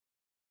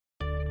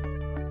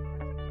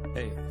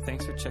Hey,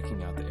 thanks for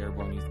checking out the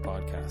Airborne Youth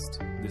Podcast.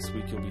 This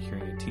week you'll be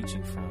hearing a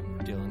teaching from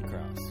Dylan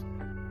Krause.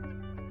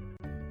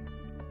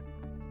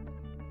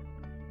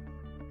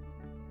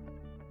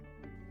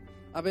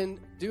 I've been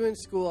doing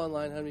school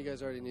online. How many of you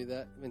guys already knew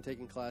that? I've been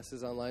taking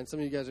classes online. Some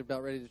of you guys are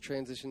about ready to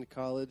transition to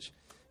college.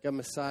 Got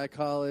Messiah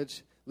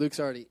College. Luke's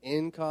already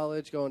in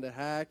college, going to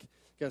Hack.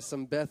 Got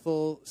some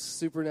Bethel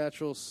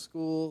Supernatural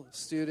School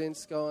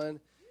students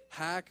going.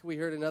 Hack, we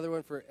heard another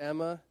one for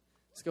Emma.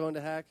 It's going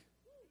to Hack.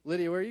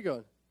 Lydia, where are you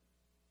going?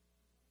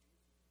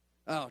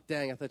 Oh,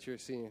 dang, I thought you were a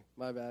senior.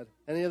 My bad.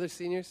 Any other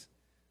seniors?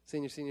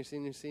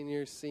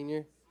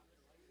 Senior.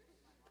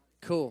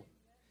 Cool.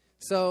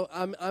 So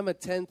I'm a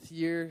 10th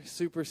year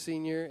super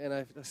senior, and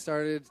I'm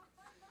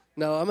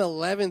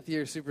 11th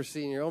year super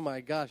senior. Oh,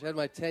 my gosh. I had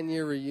my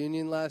 10-year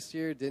reunion last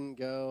year. Didn't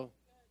go.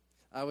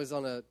 I was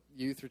on a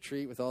youth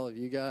retreat with all of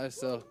you guys,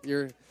 so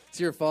it's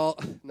your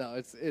fault. No,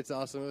 it's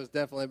awesome. It was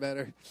definitely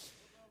better.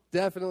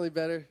 Definitely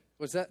better.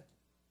 What's that?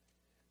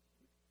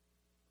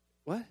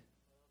 What?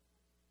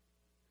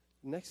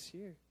 Next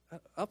year.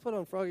 I'll put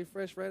on Froggy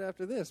Fresh right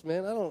after this,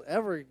 man. I don't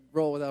ever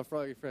roll without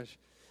Froggy Fresh.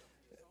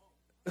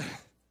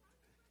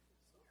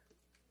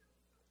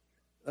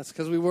 That's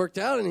because we worked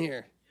out in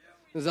here.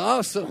 It was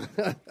awesome.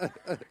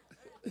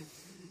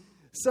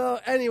 So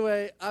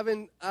anyway,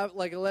 it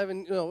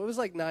was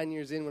like 9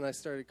 years in when I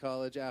started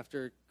college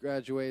after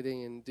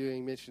graduating and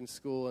doing mission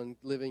school and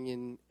living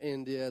in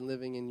India and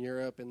living in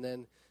Europe, and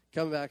then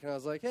coming back, and I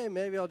was like, hey,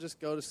 maybe I'll just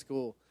go to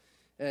school.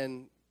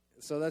 And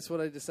so that's what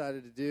I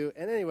decided to do.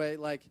 And anyway,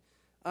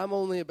 I'm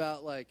only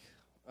about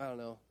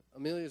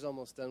Amelia's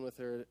almost done with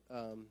her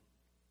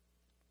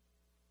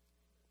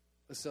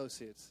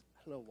associates. I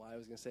don't know why I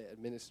was going to say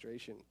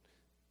administration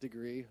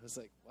degree. I was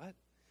like, what?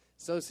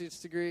 Associate's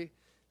degree.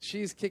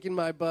 She's kicking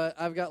my butt.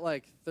 I've got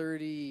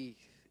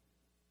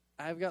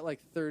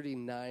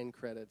 39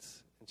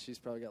 credits, and she's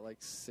probably got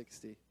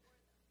 60.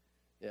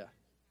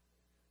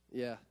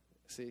 Yeah.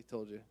 See,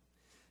 told you.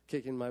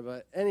 Kicking my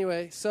butt.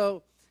 Anyway,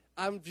 so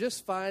I'm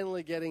just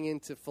finally getting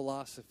into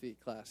philosophy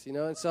class,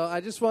 and so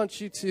I just want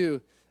you to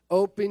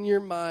open your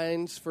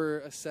minds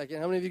for a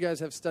second. How many of you guys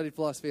have studied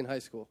philosophy in high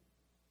school?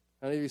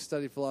 How many of you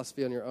studied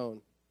philosophy on your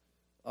own?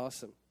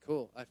 Awesome.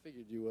 Cool. I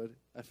figured you would.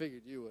 I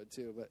figured you would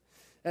too, but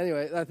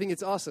anyway, I think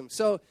it's awesome.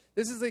 So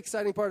this is the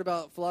exciting part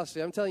about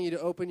philosophy. I'm telling you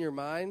to open your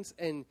minds,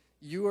 and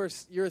you're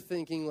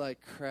thinking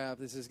crap,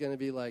 this is going to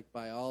be like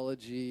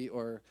biology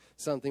or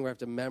something where I have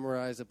to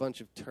memorize a bunch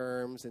of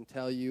terms and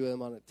tell you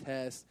them on a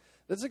test.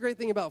 That's the great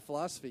thing about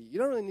philosophy. You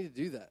don't really need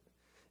to do that.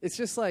 It's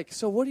just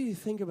so what do you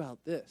think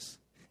about this?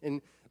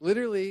 And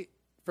literally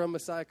from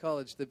Messiah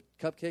College, the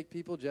cupcake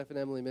people, Jeff and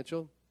Emily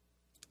Mitchell,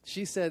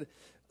 she said,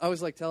 I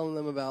was telling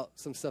them about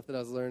some stuff that I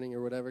was learning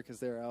or whatever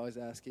because they were always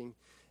asking.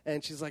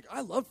 And she's like,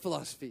 I love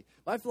philosophy.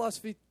 My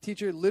philosophy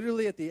teacher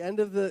literally at the end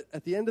of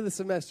the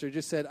semester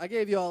just said, I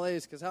gave you all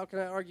A's because how can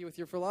I argue with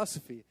your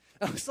philosophy?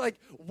 I was like,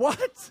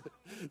 what?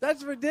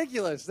 That's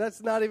ridiculous.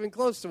 That's not even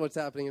close to what's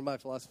happening in my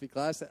philosophy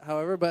class,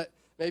 however, but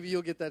maybe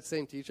you'll get that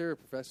same teacher or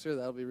professor.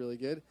 That'll be really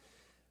good.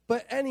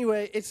 But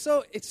anyway, it's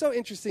so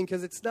interesting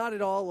because it's not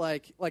at all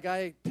like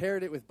I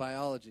paired it with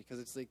biology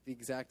because it's the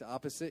exact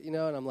opposite, and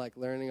I'm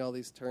learning all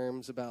these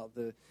terms about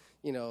the,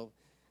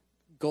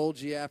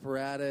 Golgi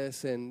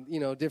apparatus and,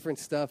 different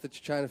stuff that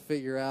you're trying to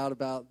figure out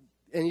about,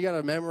 and you got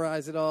to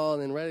memorize it all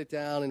and then write it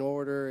down in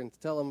order and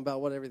tell them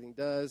about what everything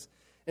does.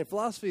 And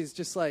philosophy is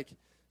just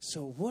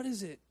so what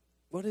does it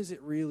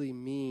really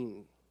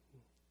mean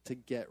to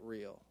get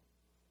real?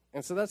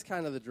 And so that's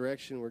kind of the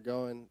direction we're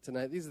going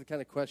tonight. These are the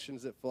kind of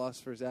questions that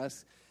philosophers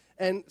ask.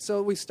 And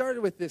so we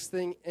started with this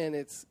thing, and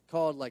it's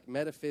called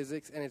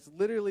metaphysics, and it's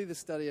literally the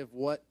study of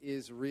what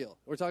is real.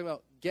 We're talking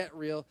about get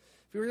real.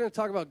 If we were going to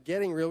talk about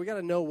getting real, we got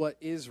to know what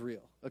is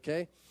real,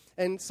 okay?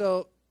 And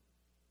so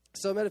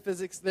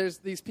metaphysics, there's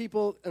these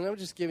people, and I'm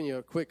just giving you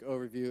a quick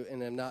overview,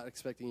 and I'm not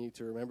expecting you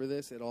to remember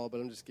this at all, but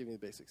I'm just giving you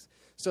the basics.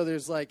 So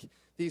there's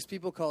these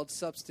people called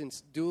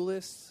substance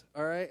dualists,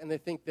 all right? And they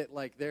think that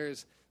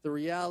there's the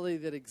reality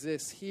that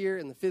exists here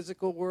in the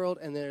physical world,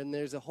 and then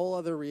there's a whole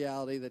other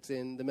reality that's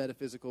in the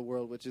metaphysical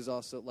world, which is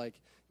also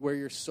where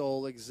your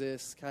soul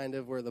exists, kind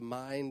of where the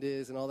mind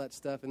is and all that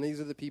stuff. And these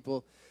are the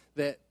people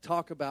that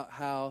talk about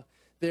how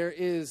there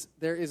is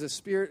a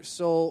spirit,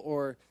 soul,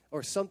 or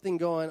something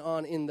going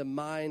on in the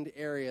mind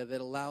area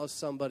that allows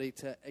somebody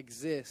to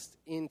exist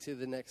into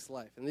the next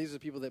life. And these are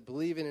people that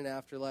believe in an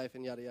afterlife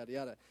and yada, yada,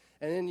 yada.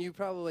 And then you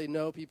probably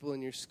know people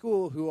in your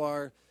school who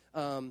are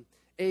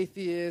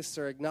atheists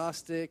or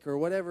agnostic or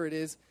whatever it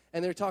is,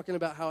 and they're talking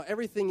about how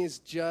everything is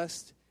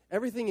just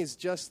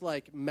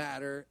like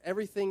matter.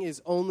 Everything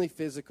is only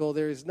physical.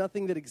 There is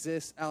nothing that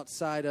exists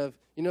outside of,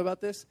 you know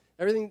about this?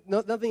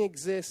 Nothing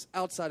exists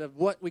outside of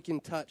what we can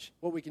touch,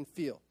 what we can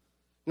feel.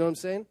 You know what I'm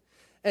saying?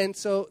 And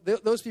so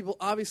those people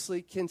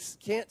obviously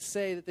can't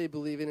say that they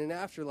believe in an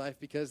afterlife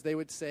because they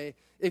would say,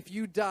 if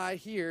you die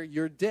here,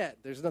 you're dead.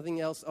 There's nothing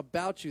else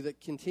about you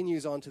that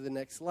continues on to the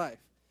next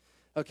life.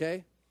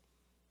 Okay?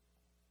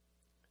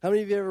 How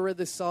many of you ever read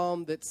this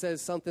psalm that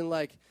says something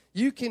like,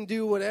 You can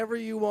do whatever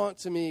you want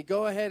to me.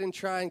 Go ahead and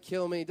try and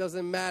kill me. It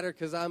doesn't matter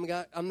because I'm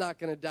not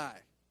going to die,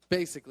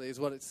 basically, is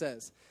what it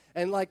says.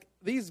 And, like,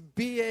 these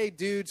BA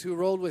dudes who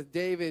rolled with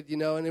David, you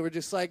know, and they were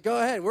just like, go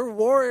ahead. We're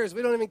warriors.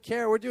 We don't even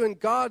care. We're doing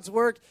God's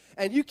work.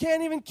 And you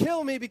can't even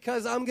kill me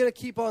because I'm going to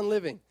keep on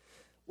living.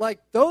 Like,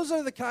 those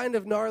are the kind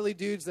of gnarly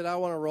dudes that I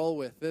want to roll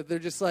with. They're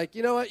just like,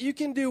 you know what? You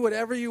can do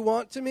whatever you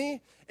want to me.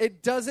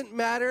 It doesn't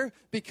matter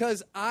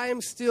because I'm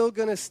still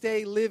going to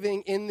stay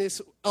living in this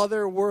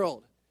other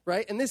world,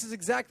 right? And this is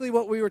exactly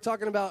what we were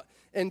talking about,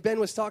 and Ben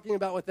was talking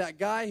about with that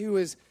guy who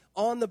was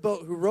on the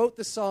boat who wrote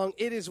the song,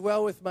 It Is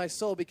Well With My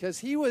Soul, because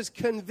he was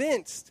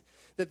convinced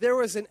that there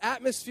was an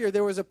atmosphere,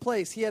 there was a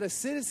place. He had a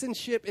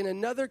citizenship in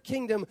another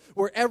kingdom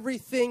where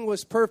everything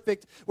was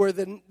perfect, where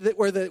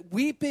the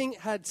weeping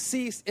had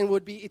ceased and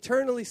would be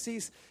eternally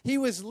ceased. He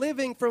was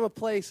living from a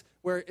place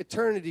where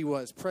eternity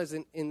was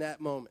present in that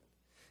moment.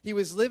 He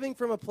was living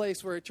from a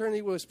place where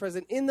eternity was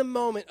present in the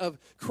moment of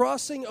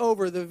crossing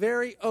over the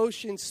very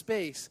ocean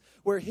space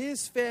where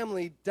his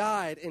family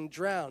died and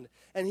drowned.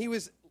 And he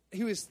was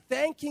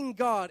thanking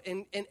God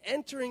and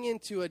entering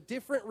into a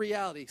different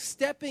reality,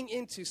 stepping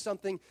into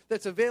something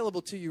that's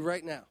available to you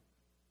right now.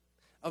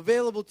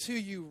 Available to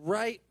you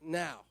right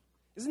now.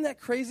 Isn't that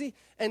crazy?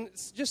 And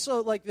just so,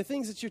 like, the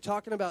things that you're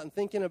talking about and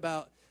thinking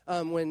about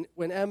when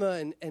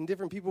Emma and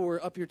different people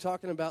were up here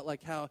talking about,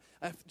 like, how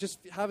just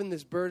having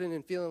this burden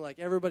and feeling like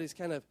everybody's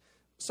kind of,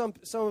 some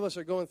of us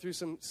are going through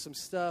some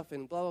stuff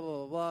and blah, blah, blah,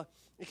 blah, blah.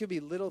 It could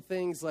be little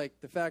things like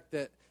the fact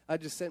that I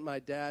just sent my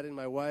dad and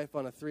my wife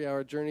on a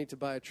 3-hour journey to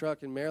buy a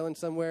truck in Maryland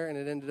somewhere, and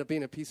it ended up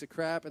being a piece of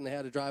crap, and they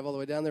had to drive all the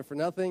way down there for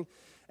nothing.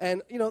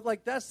 And, you know,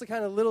 like, that's the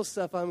kind of little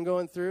stuff I'm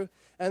going through.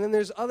 And then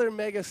there's other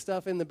mega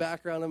stuff in the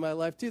background of my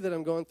life, too, that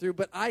I'm going through.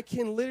 But I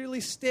can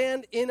literally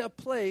stand in a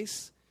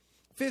place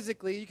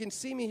physically. You can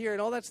see me here, and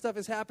all that stuff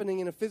is happening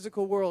in a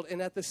physical world.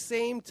 And at the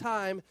same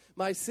time,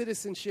 my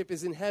citizenship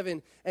is in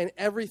heaven, and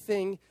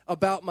everything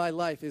about my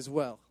life is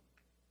well.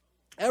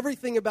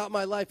 Everything about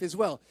my life as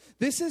well.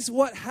 This is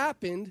what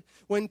happened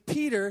when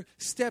Peter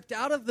stepped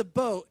out of the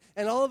boat,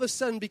 and all of a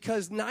sudden,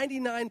 because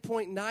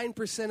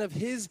 99.9% of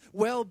his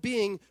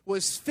well-being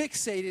was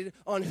fixated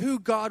on who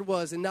God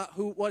was and not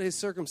what his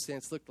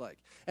circumstance looked like.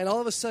 And all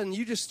of a sudden,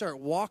 you just start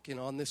walking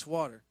on this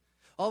water.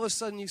 All of a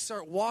sudden, you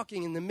start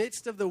walking in the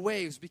midst of the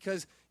waves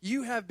because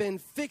you have been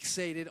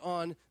fixated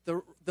on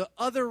the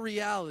other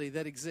reality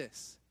that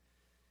exists.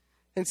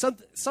 And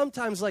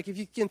sometimes, like, if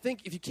you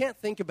can't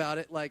think about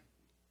it, like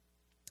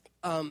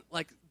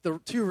the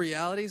two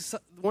realities.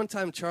 One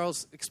time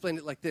Charles explained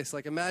it like this.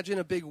 Like, imagine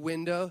a big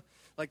window,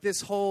 like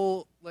this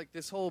whole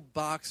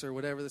box or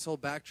whatever, this whole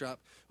backdrop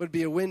would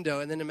be a window,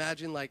 and then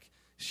imagine like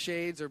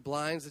shades or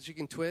blinds that you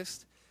can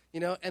twist,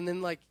 you know, and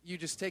then like you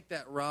just take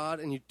that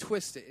rod and you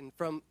twist it, and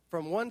from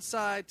one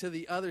side to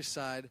the other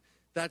side,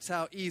 that's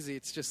how easy.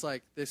 It's just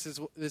like this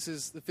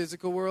is the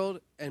physical world,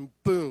 and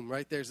boom,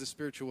 right there's the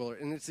spiritual world,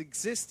 and it's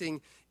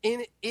existing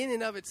in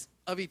and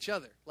of each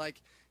other,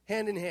 like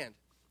hand in hand.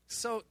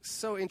 So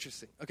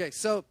interesting. Okay,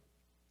 so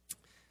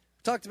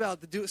talked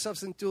about the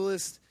substance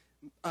dualist,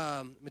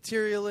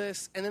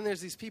 materialist, and then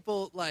there's these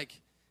people,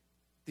 like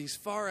these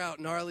far out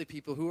gnarly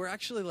people who are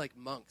actually like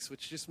monks,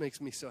 which just makes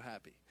me so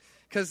happy.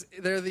 Because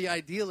they're the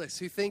idealists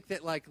who think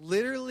that, like,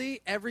 literally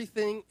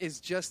everything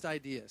is just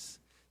ideas.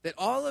 That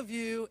all of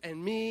you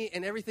and me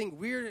and everything,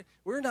 we're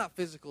not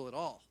physical at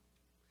all.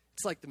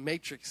 It's like the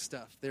Matrix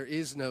stuff. There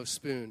is no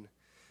spoon.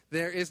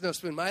 There is no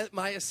spoon.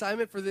 My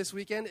assignment for this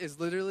weekend is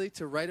literally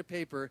to write a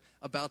paper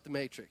about the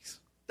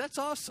Matrix. That's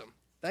awesome.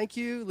 Thank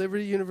you,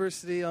 Liberty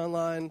University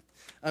Online.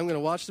 I'm going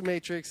to watch the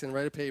Matrix and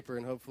write a paper,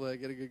 and hopefully I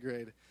get a good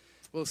grade.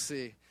 We'll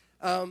see.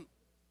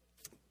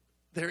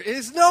 There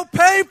is no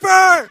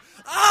paper!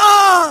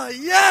 Ah,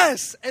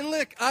 yes! And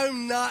look,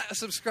 I'm not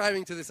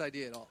subscribing to this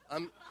idea at all.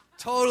 I'm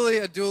totally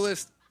a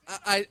dualist.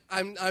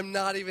 I'm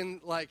not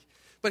even like...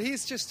 But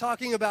he's just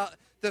talking about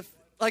the...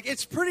 Like,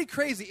 it's pretty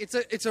crazy.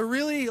 It's a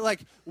really,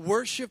 like,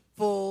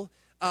 worshipful,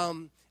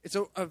 it's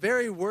a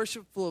very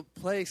worshipful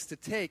place to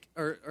take,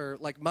 or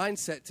like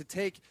mindset to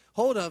take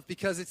hold of,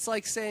 because it's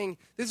like saying,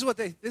 this is what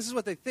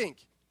they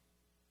think.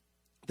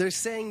 They're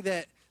saying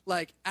that,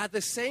 like, at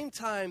the same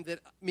time that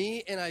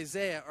me and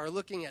Isaiah are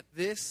looking at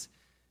this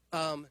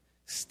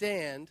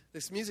stand,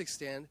 this music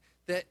stand,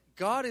 that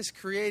God is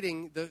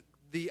creating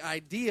the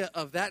idea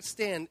of that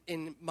stand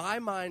in my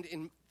mind,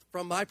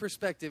 from my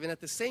perspective, and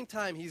at the same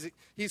time,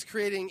 he's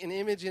creating an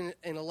image and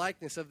a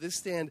likeness of this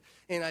stand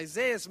in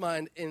Isaiah's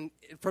mind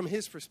from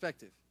his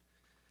perspective.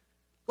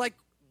 Like,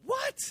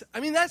 what? I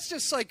mean, that's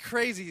just like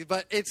crazy,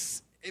 but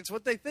it's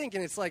what they think,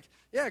 and it's like,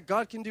 yeah,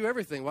 God can do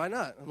everything. Why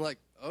not? I'm like,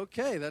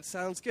 okay, that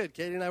sounds good.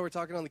 Katie and I were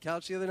talking on the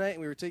couch the other night,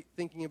 and we were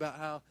thinking about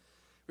how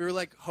we were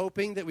like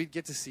hoping that we'd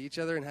get to see each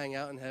other and hang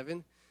out in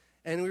heaven,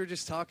 and we were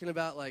just talking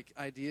about like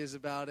ideas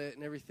about it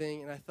and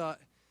everything, and I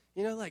thought,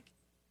 you know, like,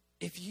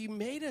 if you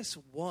made us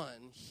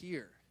one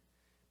here,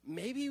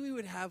 maybe we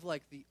would have,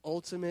 like, the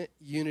ultimate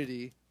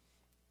unity.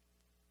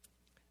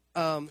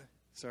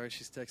 Sorry,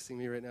 she's texting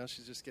me right now.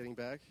 She's just getting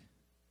back.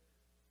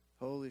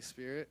 Holy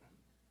Spirit.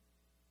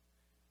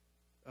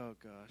 Oh,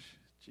 gosh.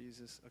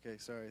 Jesus. Okay,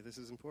 sorry. This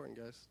is important,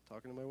 guys.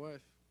 Talking to my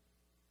wife.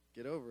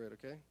 Get over it,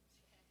 okay?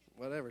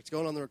 Whatever. It's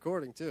going on the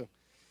recording, too.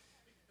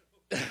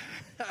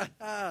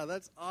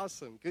 That's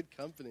awesome. Good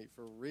company,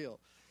 for real.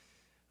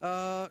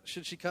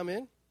 Should she come in?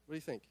 What do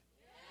you think?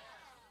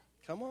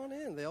 Yeah. Come on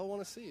in. They all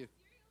want to see you.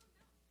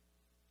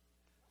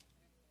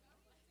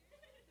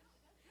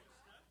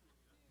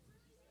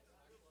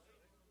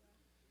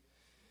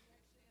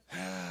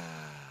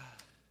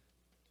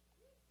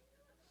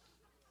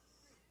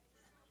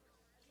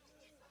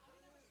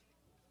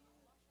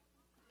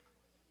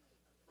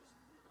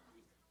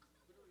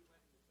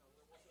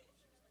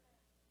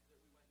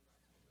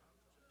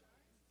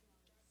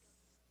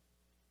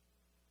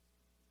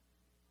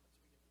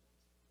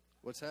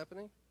 What's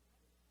happening?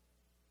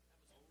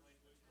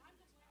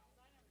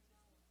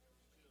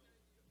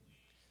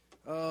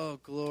 Oh,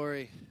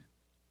 glory.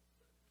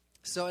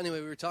 So anyway,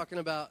 we were talking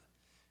about,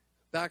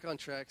 back on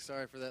track.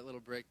 Sorry for that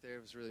little break there.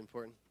 It was really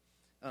important.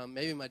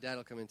 Maybe my dad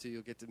will come in too.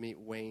 You'll get to meet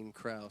Wayne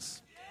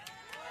Krause.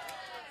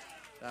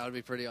 That would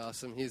be pretty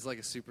awesome. He's like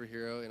a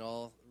superhero in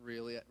all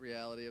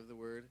reality of the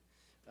word.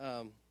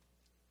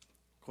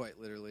 Quite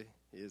literally,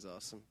 he is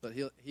awesome. But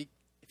he,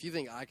 if you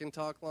think I can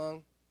talk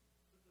long,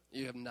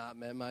 you have not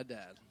met my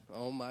dad.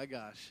 Oh my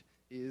gosh,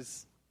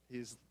 he's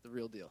the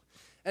real deal.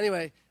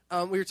 Anyway,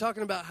 we were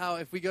talking about how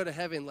if we go to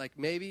heaven, like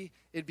maybe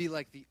it'd be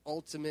like the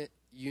ultimate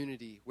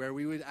unity where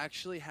we would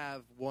actually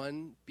have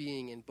one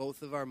being and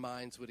both of our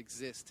minds would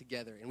exist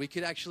together. And we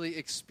could actually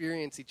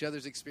experience each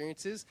other's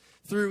experiences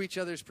through each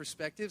other's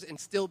perspectives and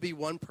still be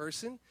one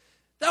person.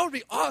 That would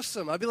be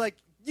awesome. I'd be like,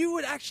 you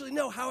would actually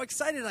know how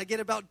excited I get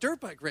about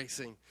dirt bike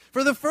racing.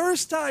 For the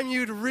first time,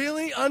 you'd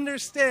really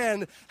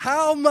understand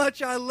how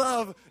much I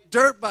love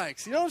dirt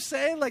bikes. You know what I'm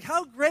saying? Like,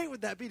 how great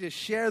would that be to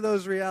share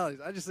those realities?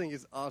 I just think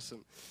it's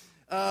awesome.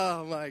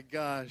 Oh, my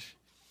gosh.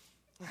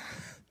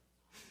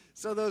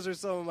 So those are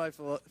some of my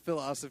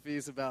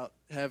philosophies about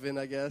heaven,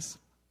 I guess.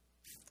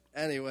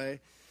 Anyway,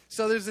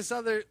 so there's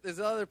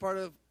another part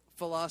of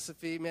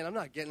philosophy. Man, I'm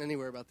not getting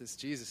anywhere about this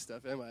Jesus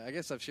stuff, am I? I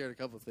guess I've shared a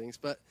couple of things.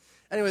 But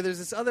anyway, there's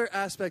this other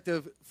aspect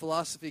of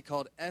philosophy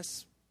called I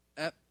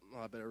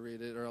better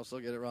read it or else I'll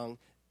get it wrong.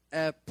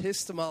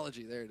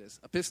 Epistemology. There it is.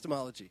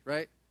 Epistemology,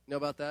 right? You know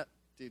about that?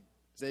 Dude,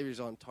 Xavier's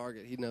on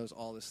target. He knows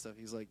all this stuff.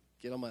 He's like,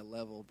 get on my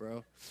level,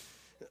 bro.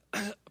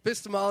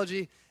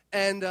 Epistemology.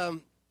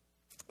 And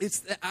it's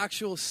the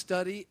actual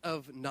study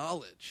of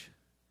knowledge.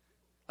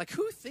 Like,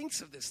 who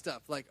thinks of this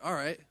stuff? Like, all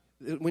right,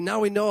 now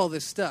we know all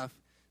this stuff.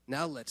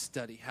 Now let's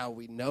study how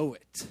we know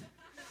it.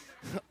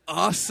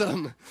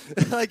 Awesome.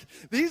 Like,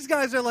 these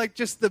guys are like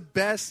just the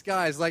best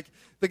guys. Like,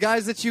 the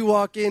guys that you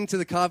walk into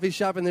the coffee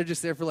shop and they're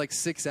just there for like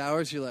 6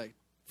 hours. You're like,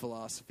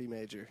 philosophy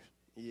major.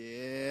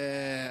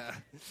 Yeah.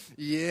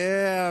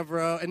 Yeah,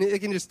 bro. And they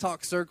can just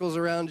talk circles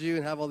around you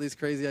and have all these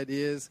crazy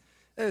ideas.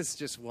 It's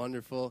just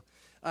wonderful.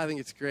 I think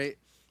it's great.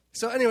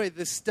 So anyway,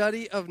 the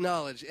study of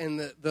knowledge and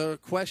the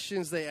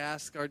questions they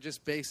ask are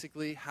just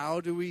basically,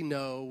 how do we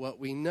know what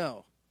we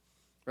know?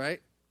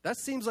 Right? That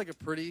seems like a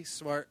pretty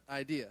smart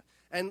idea.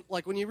 And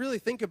like when you really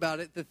think about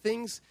it, the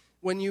things,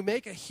 when you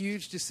make a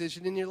huge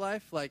decision in your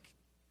life, like,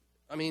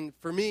 I mean,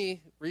 for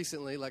me,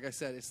 recently, like I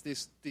said, it's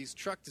these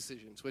truck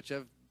decisions, which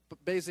have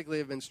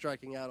been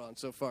striking out on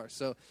so far.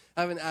 So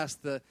I haven't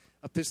asked the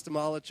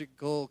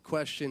epistemological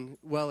question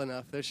well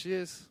enough. There she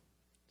is.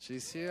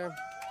 She's here.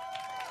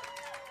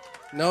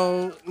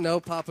 No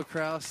Papa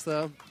Krause,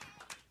 though.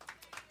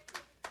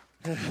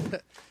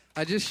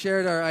 I just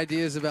shared our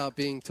ideas about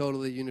being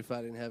totally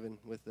unified in heaven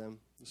with them.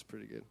 It was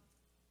pretty good.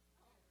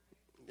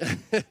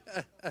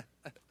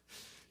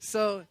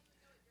 So,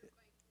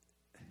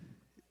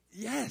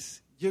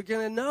 yes, you're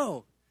going to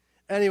know.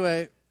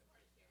 Anyway,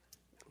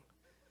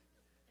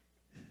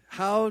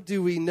 how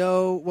do we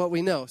know what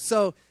we know?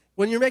 So,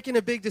 when you're making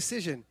a big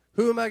decision,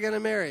 who am I going to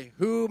marry?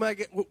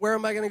 Where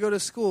am I going to go to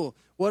school?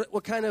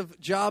 What kind of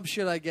job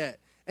should I get?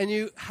 And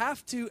you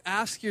have to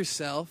ask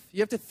yourself,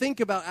 you have to think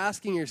about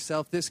asking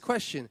yourself this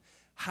question: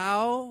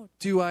 how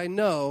do I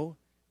know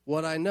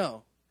what I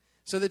know?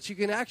 So that you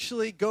can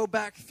actually go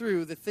back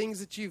through the things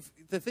that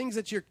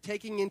you're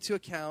taking into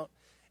account,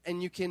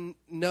 and you can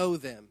know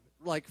them,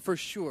 like, for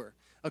sure.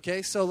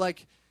 Okay, so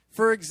like,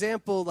 for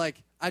example,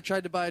 like, I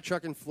tried to buy a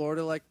truck in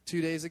Florida like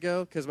 2 days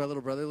ago because my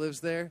little brother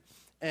lives there,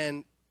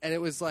 and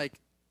it was like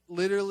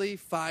literally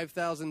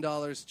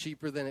 $5,000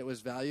 cheaper than it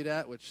was valued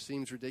at, which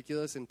seems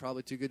ridiculous and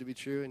probably too good to be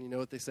true, and you know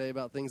what they say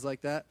about things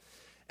like that.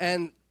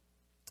 And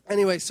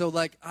anyway, so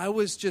like, I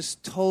was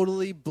just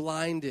totally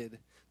blinded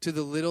to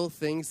the little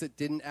things that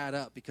didn't add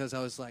up because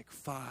I was like,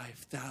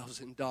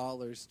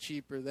 $5,000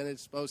 cheaper than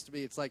it's supposed to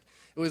be. It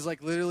was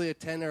like literally a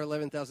 $10,000 or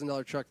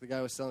 $11,000 truck. The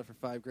guy was selling it for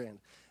 $5,000. And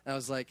I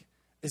was like,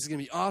 this is going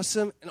to be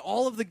awesome. And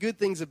all of the good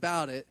things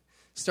about it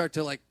start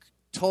to like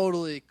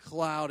totally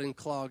cloud and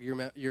clog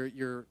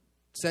your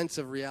sense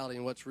of reality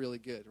and what's really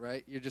good,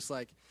 right? You're just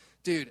like,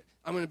 dude,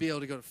 I'm going to be able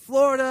to go to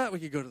Florida. We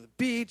could go to the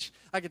beach.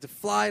 I get to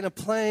fly in a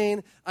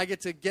plane. I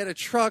get to get a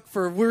truck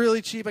for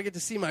really cheap. I get to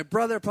see my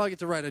brother. Probably get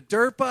to ride a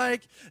dirt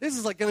bike. This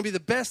is like going to be the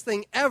best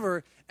thing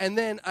ever. And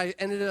then I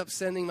ended up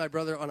sending my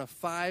brother on a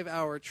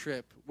 5-hour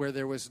trip where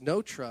there was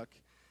no truck.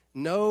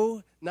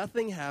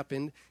 Nothing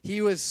happened.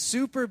 He was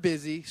super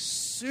busy,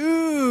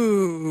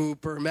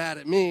 super mad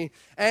at me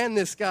and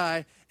this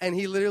guy, and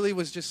he literally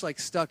was just like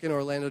stuck in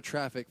Orlando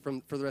traffic for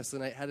the rest of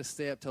the night. Had to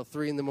stay up till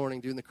 3 a.m.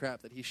 doing the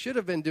crap that he should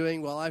have been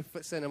doing while I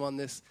sent him on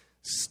this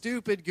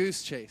stupid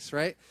goose chase,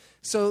 right?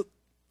 So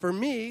for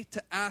me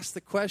to ask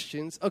the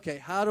questions, okay,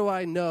 how do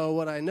I know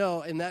what I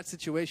know in that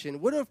situation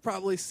would have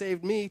probably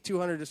saved me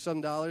 $200 or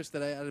some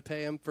that I had to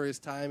pay him for his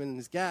time and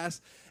his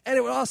gas, and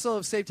it would also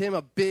have saved him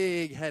a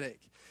big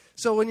headache.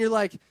 So when you're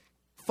like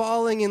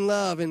falling in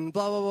love and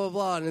blah, blah, blah,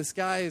 blah, and this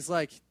guy is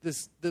like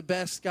the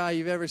best guy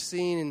you've ever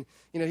seen, and,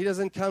 he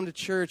doesn't come to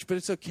church, but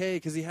it's okay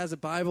because he has a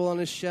Bible on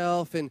his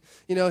shelf, and,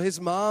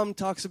 his mom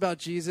talks about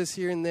Jesus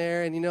here and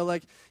there, and,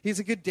 like, he's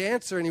a good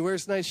dancer, and he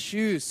wears nice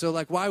shoes, so,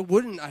 like, why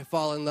wouldn't I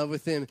fall in love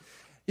with him?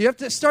 You have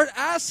to start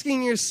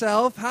asking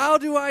yourself, how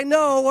do I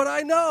know what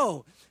I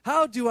know?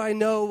 How do I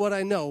know what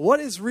I know? What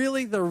is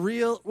really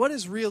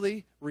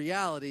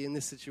reality in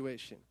this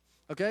situation?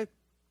 Okay?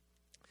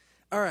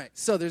 All right,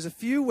 so there's a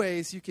few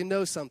ways you can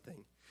know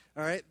something,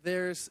 all right?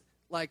 There's,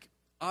 like,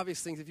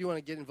 obvious things. If you want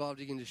to get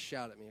involved, you can just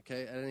shout at me,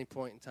 okay, at any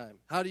point in time.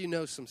 How do you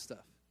know some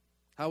stuff?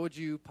 How would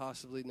you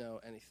possibly know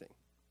anything?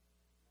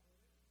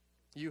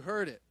 You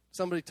heard it.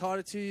 Somebody taught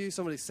it to you.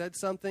 Somebody said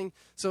something.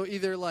 So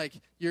either, like,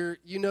 you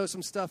know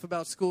some stuff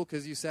about school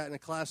because you sat in a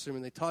classroom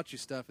and they taught you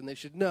stuff, and they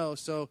should know.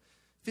 So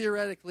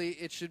theoretically,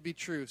 it should be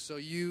true. So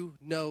you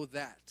know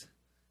that,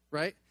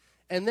 right?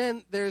 And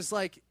then there's,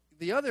 like,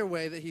 the other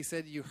way that he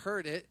said you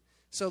heard it.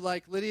 So,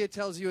 like, Lydia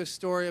tells you a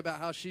story about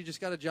how she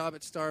just got a job at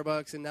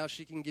Starbucks, and now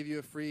she can give you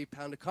a free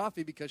pound of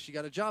coffee because she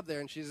got a job there,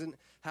 and she doesn't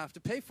have to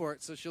pay for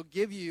it. So she'll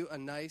give you a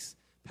nice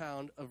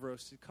pound of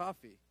roasted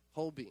coffee,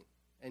 whole bean,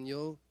 and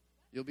you'll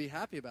be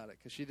happy about it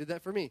because she did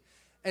that for me.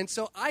 And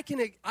so I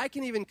can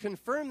even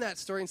confirm that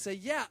story and say,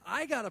 yeah,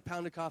 I got a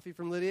pound of coffee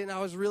from Lydia, and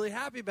I was really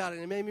happy about it,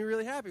 and it made me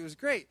really happy. It was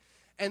great.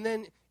 And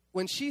then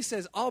when she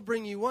says, I'll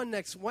bring you one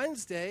next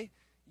Wednesday,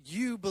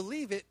 you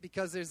believe it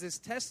because there's this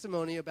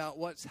testimony about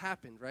what's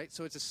happened, right?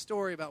 So it's a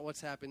story about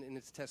what's happened in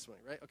its testimony,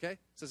 right? Okay?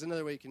 So it's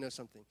another way you can know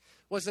something.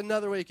 What's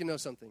another way you can know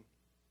something?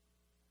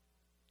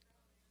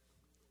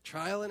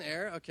 Trial and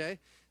error, okay.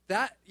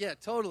 That, yeah,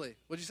 totally.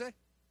 What'd you say?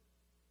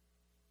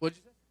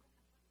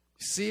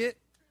 See it?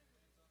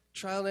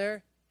 Trial and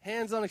error.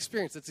 Hands-on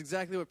experience. That's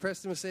exactly what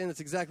Preston was saying. That's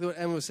exactly what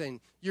Emma was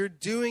saying. You're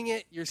doing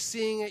it. You're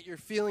seeing it. You're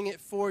feeling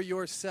it for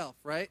yourself,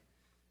 right?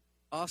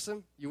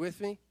 Awesome. You with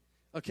me?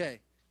 Okay.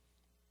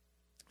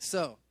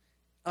 So,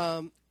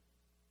 how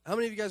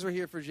many of you guys were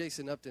here for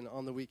Jason Upton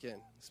on the weekend,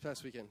 this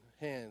past weekend?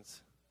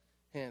 Hands.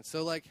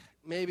 So, like,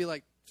 maybe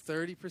like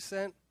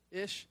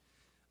 30%-ish,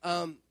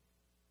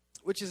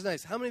 which is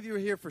nice. How many of you were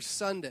here for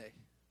Sunday?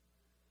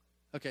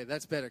 Okay,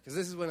 that's better, because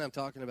this is what I'm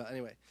talking about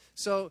anyway.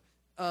 So,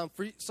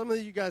 for some of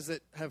you guys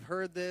that have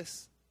heard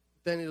this,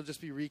 then it'll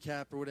just be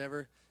recap or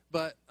whatever.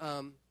 But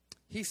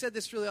he said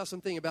this really awesome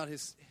thing about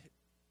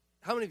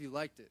how many of you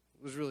liked it?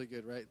 It was really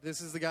good, right? This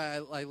is the guy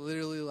I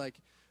literally, like,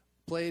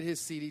 played his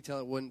CD till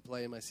it wouldn't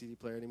play in my CD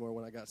player anymore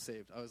when I got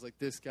saved. I was like,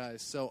 this guy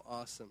is so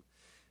awesome.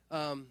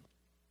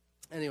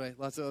 Anyway,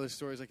 lots of other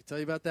stories I could tell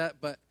you about that.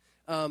 But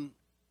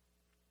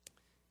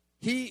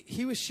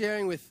he was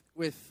sharing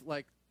with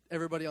like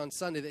everybody on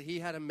Sunday that he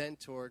had a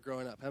mentor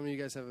growing up. How many of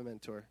you guys have a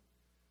mentor?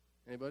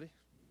 Anybody?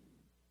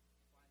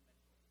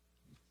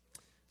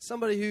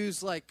 Somebody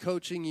who's like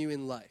coaching you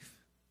in life,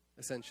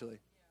 essentially.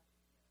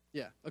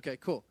 Yeah. Okay,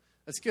 cool.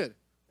 That's good.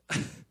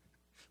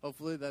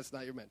 Hopefully that's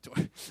not your mentor.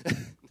 No,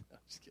 I'm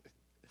just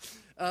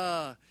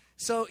kidding.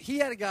 So he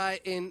had a guy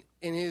in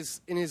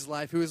his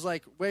life who was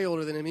like way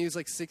older than him. He was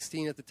like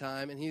 16 at the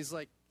time, and he's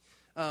like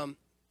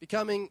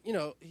becoming,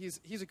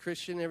 he's a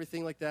Christian and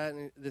everything like that.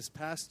 And this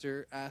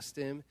pastor asked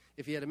him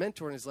if he had a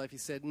mentor in his life. He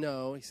said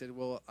no. He said,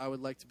 well, I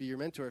would like to be your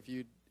mentor if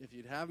you'd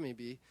have me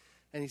be.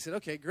 And he said,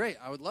 okay, great.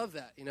 I would love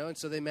that, And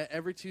so they met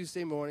every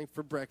Tuesday morning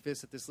for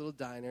breakfast at this little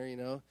diner,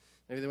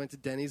 Maybe they went to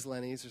Denny's,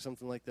 Lenny's, or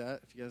something like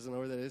that. If you guys don't know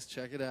where that is,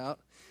 check it out.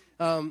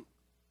 And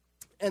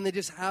they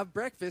just have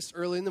breakfast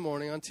early in the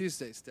morning on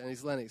Tuesdays,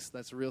 Denny's, Lenny's.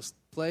 That's a real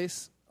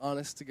place,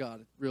 honest to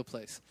God, real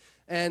place.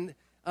 And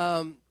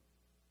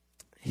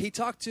he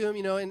talked to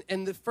him,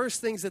 and the first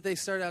things that they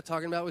started out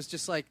talking about was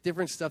just like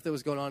different stuff that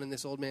was going on in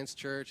this old man's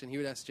church, and he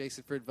would ask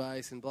Jason for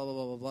advice and blah, blah,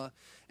 blah, blah, blah.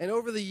 And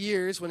over the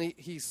years, when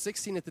he's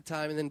 16 at the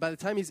time, and then by the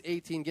time he's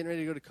 18, getting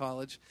ready to go to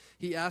college,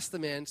 he asked the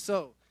man,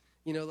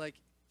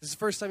 this is the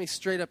first time he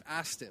straight up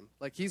asked him.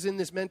 Like, he's in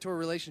this mentor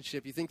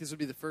relationship. You think this would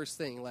be the first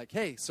thing. Like,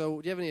 hey,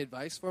 so do you have any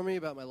advice for me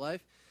about my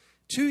life?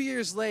 2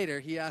 years later,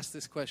 he asked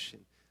this question.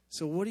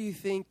 So what do you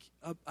think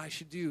I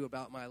should do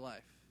about my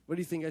life? What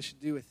do you think I should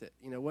do with it?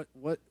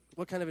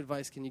 What kind of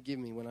advice can you give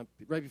me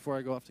right before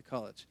I go off to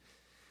college?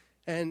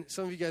 And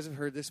some of you guys have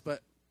heard this,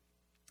 but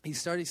he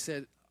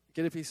said,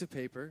 get a piece of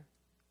paper.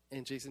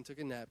 And Jason took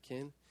a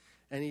napkin,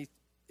 and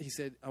he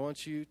said, I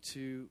want you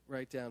to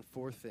write down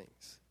 4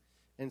 things.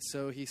 And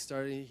so he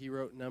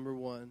wrote number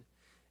 1,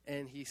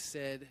 and he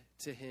said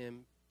to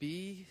him,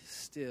 be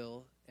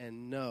still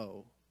and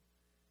know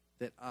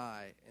that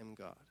I am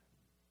God.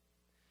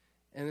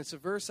 And it's a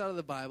verse out of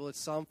the Bible.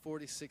 It's Psalm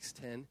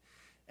 46:10.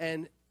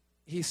 And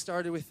he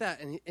started with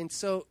that. And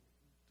so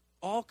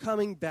all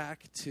coming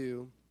back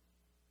to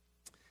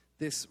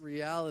this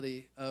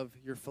reality of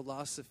your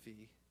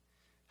philosophy,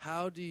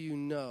 how do you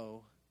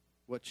know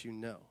what you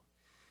know?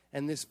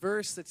 And this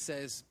verse that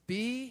says,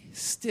 be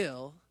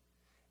still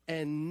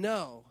and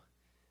know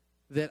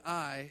that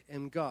I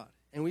am God.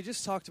 And we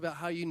just talked about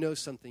how you know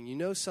something. You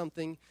know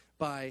something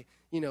by,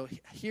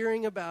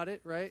 hearing about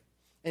it, right?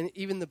 And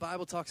even the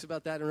Bible talks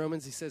about that in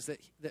Romans. He says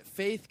that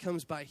faith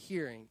comes by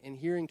hearing, and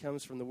hearing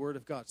comes from the Word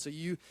of God. So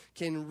you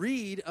can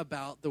read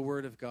about the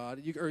Word of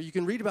God, or you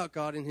can read about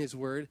God in His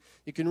Word.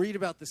 You can read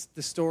about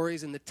the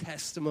stories and the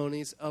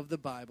testimonies of the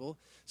Bible,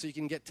 so you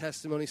can get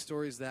testimony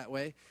stories that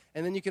way.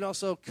 And then you can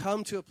also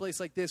come to a place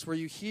like this where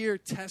you hear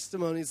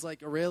testimonies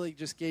like Aurelie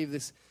just gave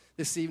this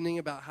evening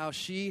about how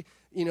she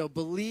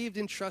believed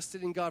and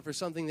trusted in God for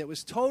something that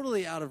was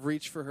totally out of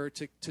reach for her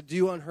to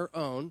do on her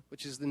own,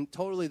 which is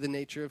totally the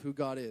nature of who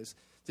God is,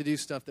 to do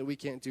stuff that we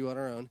can't do on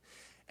our own.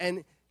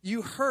 And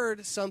you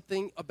heard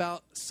something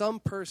about some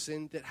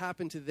person that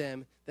happened to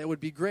them that would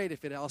be great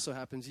if it also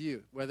happened to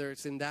you. Whether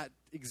it's in that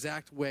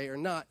exact way or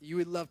not, you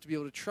would love to be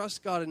able to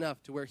trust God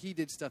enough to where He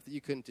did stuff that you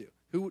couldn't do.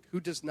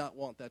 Who does not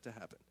want that to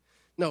happen?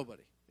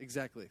 Nobody.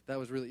 Exactly. That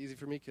was really easy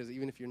for me because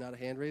even if you're not a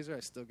hand raiser, I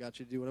still got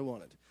you to do what I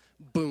wanted.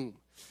 Boom.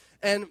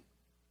 And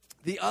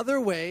the other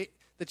way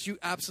that you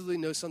absolutely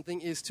know something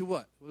is to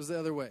what? What was the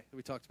other way that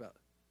we talked about?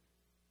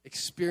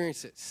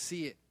 Experience it,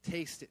 see it,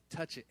 taste it,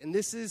 touch it. And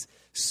this is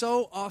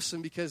so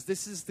awesome because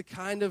this is the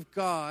kind of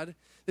God,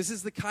 this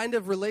is the kind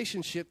of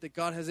relationship that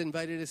God has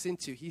invited us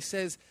into. He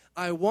says,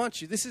 I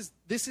want you. This is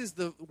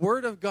the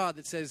word of God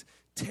that says,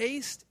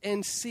 taste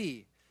and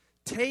see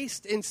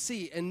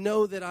and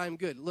know that I'm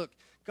good. Look,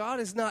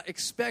 God is not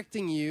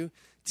expecting you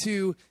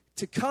to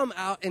come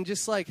out and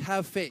just like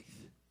have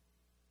faith.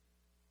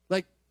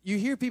 Like you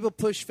hear people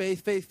push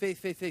faith.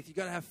 You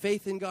got to have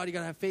faith in God. You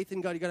got to have faith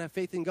in God. You got to have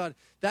faith in God.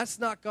 That's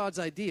not God's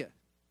idea.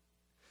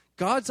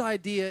 God's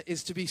idea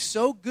is to be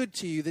so good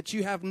to you that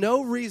you have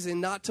no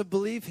reason not to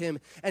believe Him,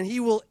 and He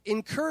will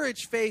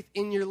encourage faith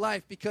in your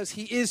life because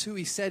He is who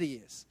He said He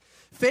is.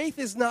 Faith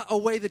is not a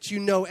way that you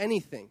know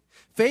anything.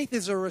 Faith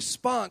is a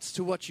response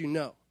to what you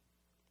know.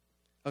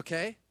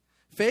 Okay?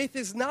 Faith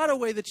is not a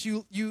way that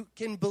you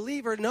can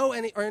believe or know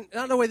or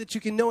not a way that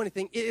you can know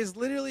anything. It is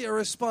literally a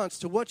response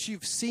to what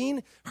you've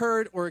seen,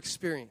 heard, or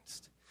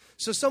experienced.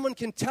 So someone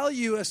can tell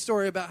you a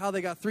story about how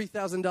they got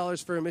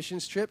 $3,000 for a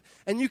missions trip,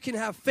 and you can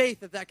have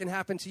faith that can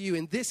happen to you.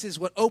 And this is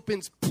what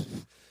opens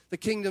the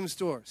kingdom's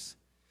doors.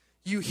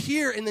 You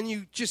hear, and then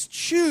you just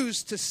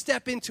choose to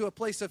step into a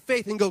place of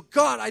faith and go,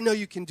 God, I know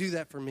you can do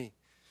that for me.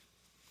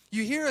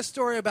 You hear a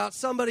story about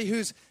somebody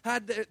who's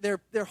had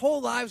their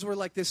whole lives were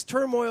like this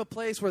turmoil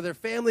place where their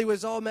family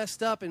was all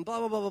messed up and blah,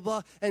 blah, blah, blah,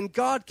 blah. And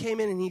God came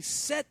in and He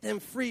set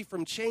them free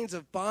from chains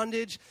of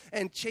bondage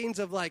and chains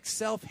of like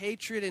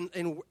self-hatred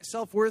and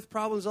self-worth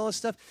problems, all this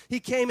stuff.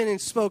 He came in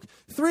and spoke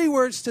 3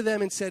 words to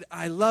them and said,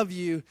 I love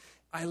you,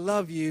 I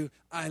love you,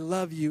 I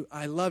love you,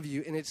 I love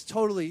you. And it's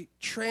totally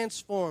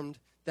transformed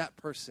that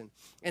person.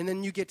 And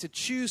then you get to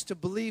choose to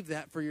believe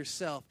that for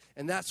yourself.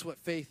 And that's what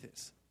faith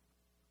is.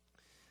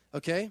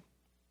 Okay?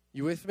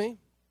 You with me?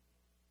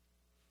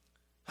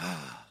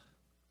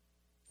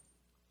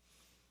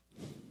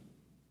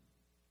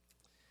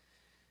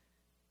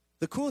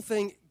 The cool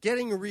thing,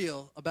 getting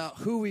real about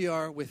who we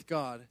are with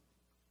God,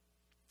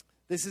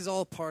 this is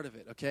all part of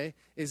it, okay?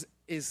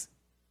 Is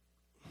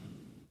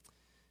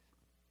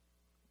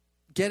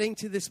getting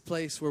to this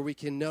place where we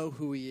can know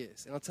who He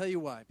is. And I'll tell you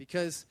why.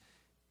 Because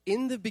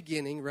in the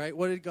beginning, right,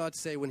 what did God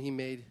say when He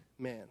made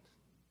man?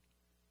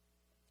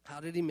 How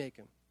did He make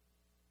him?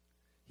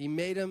 He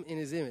made him in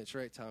His image,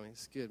 right, Tommy?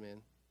 It's good,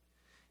 man.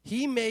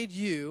 He made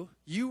you.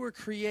 You were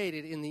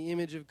created in the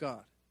image of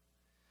God.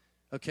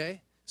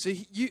 Okay? So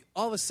you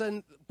all of a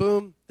sudden,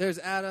 boom, there's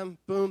Adam.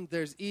 Boom,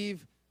 there's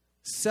Eve.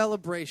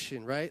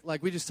 Celebration, right?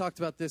 Like we just talked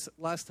about this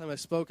last time I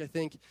spoke, I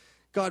think.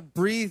 God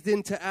breathed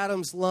into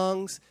Adam's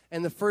lungs,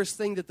 and the first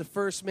thing that the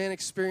first man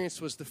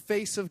experienced was the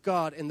face of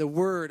God and the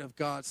word of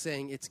God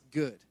saying, it's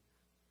good.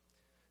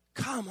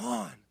 Come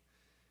on.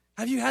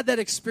 Have you had that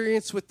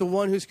experience with the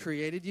one who's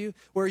created you,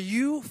 where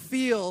you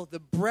feel the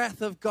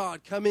breath of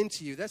God come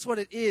into you? That's what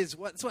it is.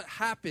 That's what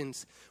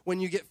happens when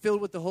you get filled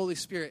with the Holy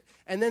Spirit.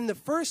 And then the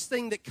first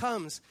thing that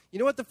comes, you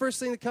know what the first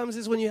thing that comes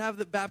is when you have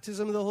the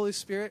baptism of the Holy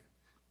Spirit?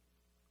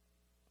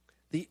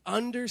 The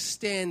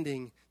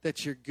understanding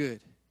that you're good.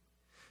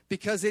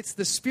 Because it's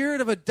the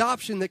spirit of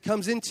adoption that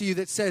comes into you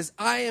that says,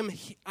 I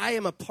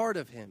am a part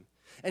of Him,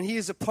 and He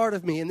is a part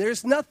of me. And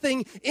there's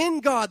nothing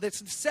in God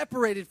that's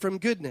separated from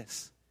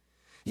goodness.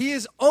 He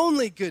is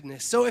only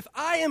goodness. So if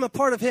I am a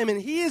part of him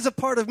and he is a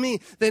part of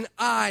me, then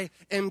I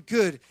am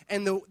good.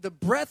 And the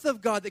breath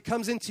of God that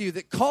comes into you,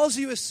 that calls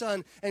you a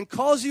son and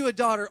calls you a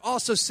daughter,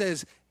 also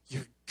says,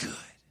 you're good.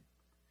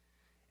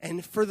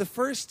 And for the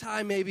first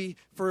time, maybe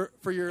for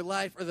your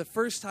life, or the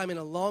first time in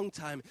a long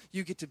time,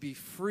 you get to be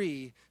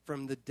free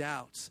from the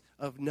doubts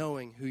of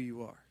knowing who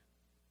you are.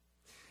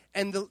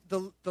 And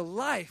the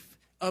life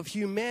of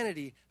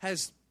humanity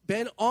has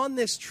been on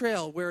this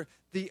trail where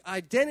the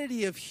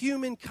identity of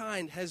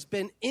humankind has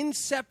been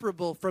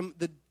inseparable from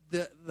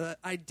the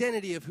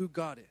identity of who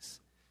God is.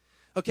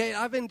 Okay,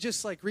 I've been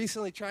just like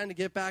recently trying to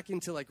get back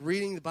into like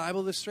reading the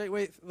Bible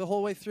the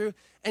whole way through,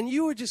 and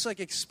you would just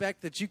like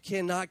expect that you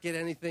cannot get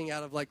anything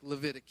out of like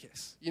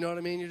Leviticus. You know what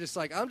I mean? You're just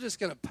like, I'm just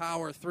going to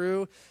power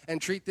through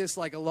and treat this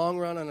like a long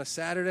run on a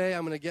Saturday.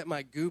 I'm going to get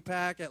my goo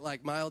pack at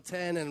like mile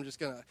 10, and I'm just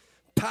going to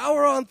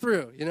power on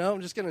through. You know,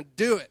 I'm just going to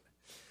do it.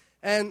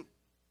 And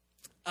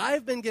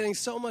I've been getting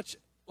so much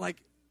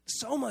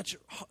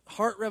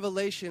heart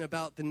revelation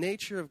about the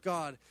nature of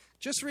God.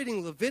 Just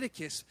reading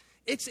Leviticus,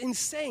 it's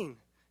insane.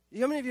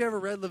 How many of you ever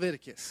read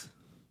Leviticus?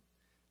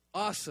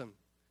 Awesome.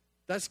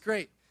 That's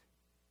great.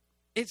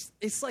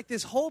 It's like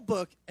this whole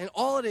book, and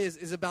all it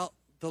is about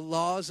the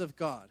laws of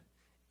God.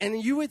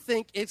 And you would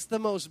think it's the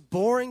most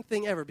boring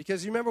thing ever,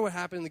 because you remember what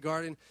happened in the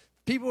garden?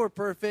 People were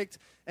perfect,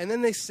 and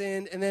then they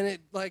sinned, and then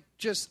it like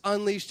just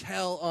unleashed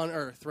hell on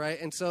earth, right?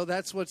 And so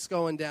that's what's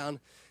going down,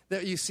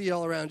 that you see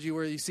all around you,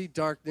 where you see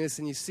darkness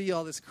and you see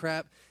all this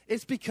crap.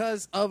 It's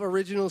because of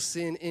original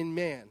sin in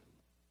man.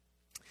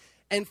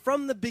 And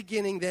from the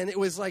beginning, then, it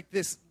was like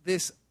this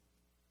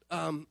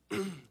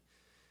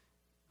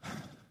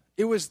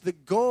it was the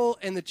goal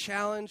and the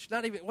challenge.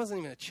 It wasn't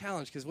even a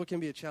challenge, because what can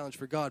be a challenge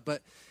for God?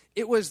 But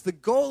it was the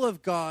goal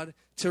of God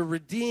to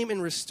redeem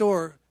and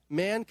restore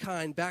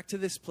mankind back to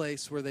this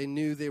place where they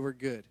knew they were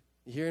good.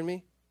 You hearing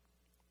me?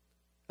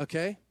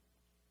 Okay?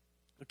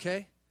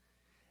 Okay?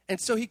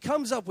 And so he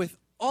comes up with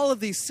all of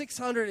these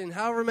 600 and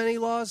however many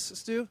laws,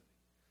 Stu?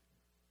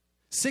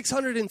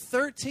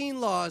 613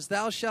 laws.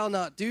 Thou shalt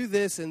not do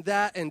this and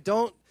that, and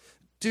don't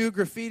do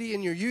graffiti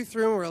in your youth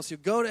room or else you'll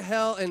go to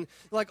hell, and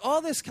like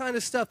all this kind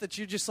of stuff that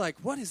you're just like,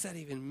 what does that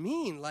even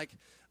mean? Like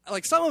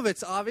some of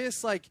it's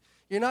obvious, like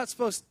you're not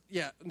supposed,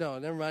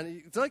 never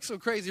mind. It's like some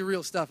crazy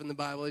real stuff in the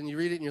Bible, and you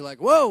read it and you're like,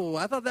 whoa,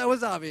 I thought that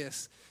was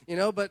obvious,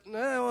 but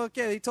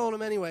okay, he told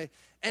him anyway.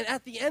 And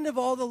at the end of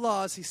all the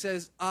laws, he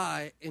says,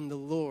 I am the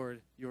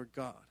Lord your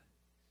God.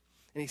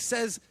 And he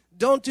says,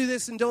 don't do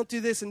this and don't do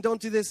this and don't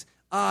do this.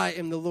 I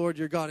am the Lord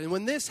your God. And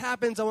when this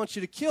happens, I want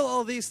you to kill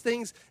all these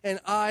things, and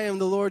I am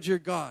the Lord your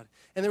God.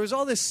 And there was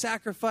all this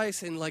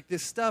sacrifice and like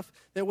this stuff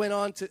that went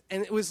on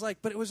and it was like,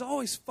 but it was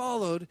always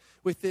followed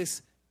with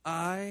this,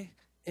 I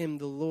am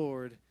the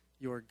Lord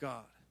your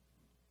God.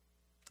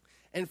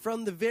 And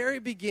from the very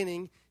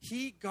beginning,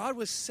 God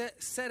was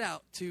set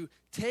out to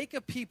take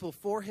a people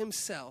for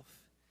himself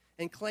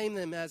and claim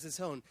them as his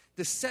own,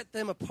 to set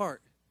them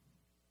apart.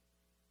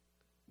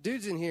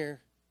 Dudes in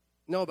here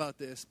know about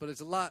this, but it's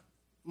a lot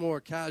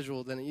more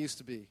casual than it used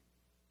to be.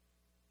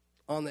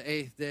 On the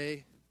 8th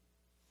day.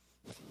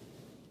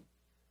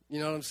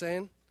 You know what I'm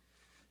saying?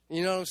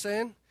 You know what I'm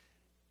saying?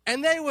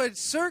 And they would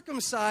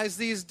circumcise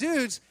these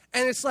dudes,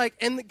 and it's like,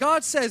 and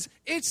God says,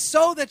 it's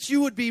so that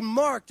you would be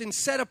marked and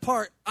set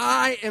apart.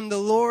 I am the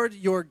Lord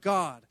your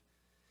God.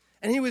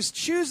 And he was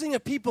choosing a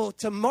people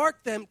to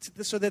mark them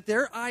so that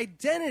their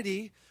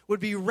identity would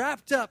be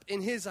wrapped up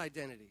in his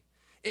identity.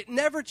 It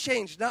never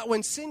changed, not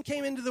when sin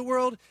came into the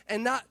world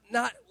and not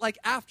like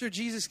after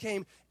Jesus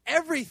came.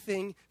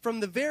 Everything from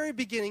the very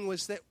beginning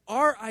was that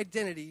our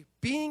identity,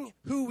 being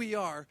who we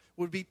are,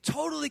 would be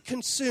totally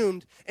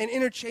consumed and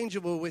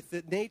interchangeable with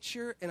the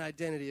nature and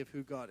identity of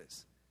who God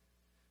is.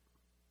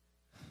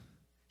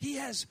 He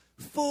has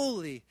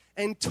fully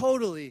and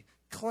totally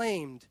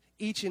claimed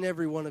each and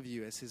every one of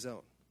you as his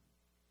own.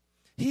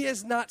 He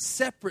is not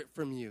separate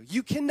from you.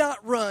 You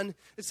cannot run.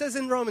 It says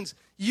in Romans,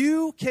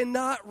 you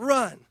cannot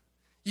run.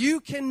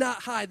 You cannot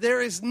hide.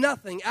 There is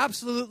nothing,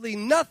 absolutely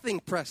nothing,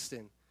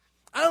 Preston.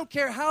 I don't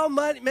care how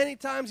many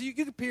times you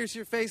could pierce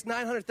your face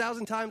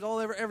 900,000 times all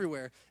over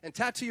everywhere and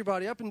tattoo your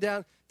body up and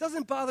down. It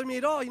doesn't bother me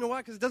at all. You know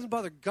why? Because it doesn't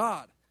bother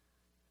God.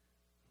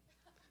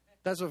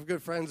 That's what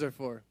good friends are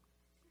for.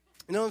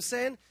 You know what I'm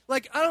saying?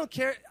 Like, I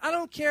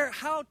don't care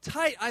how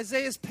tight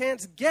Isaiah's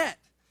pants get.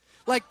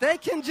 Like, they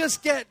can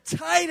just get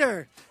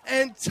tighter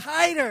and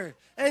tighter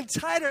and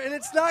tighter, and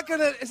it's not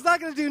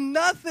gonna do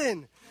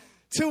nothing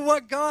to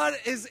what God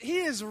is. He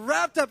is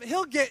wrapped up.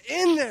 He'll get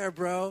in there,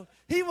 bro.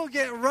 He will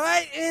get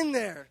right in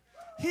there.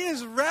 He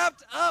is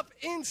wrapped up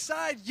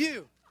inside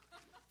you.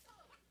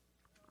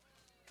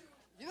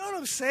 You know what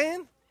I'm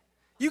saying?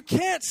 You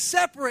can't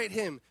separate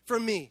him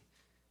from me.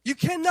 You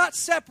cannot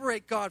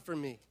separate God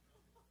from me.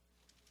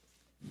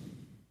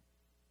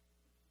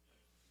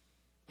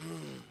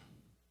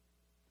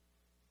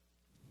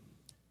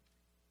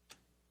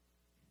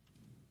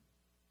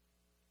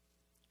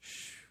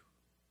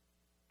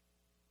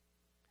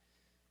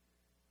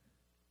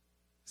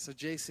 So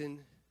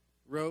Jason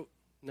wrote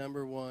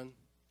number 1,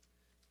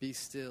 Be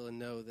still and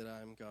know that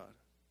I am God.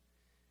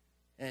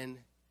 And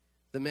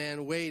the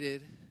man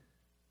waited.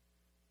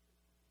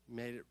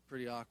 Made it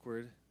pretty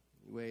awkward.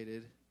 He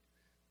waited.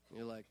 And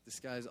you're like, this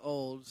guy's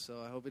old,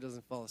 so I hope he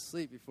doesn't fall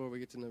asleep before we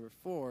get to number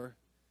 4.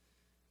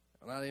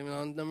 I'm not even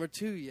on number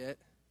 2 yet.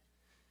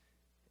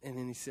 And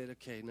then he said,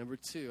 okay, number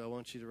 2, I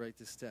want you to write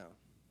this down.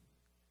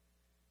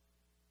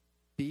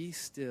 Be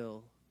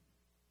still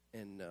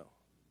and know.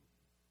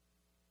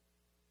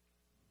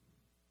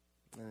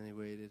 And then he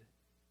waited.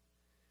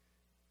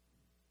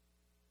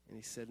 And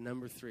he said,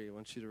 number 3, I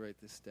want you to write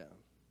this down.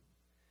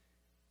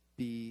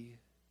 Be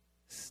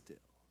still.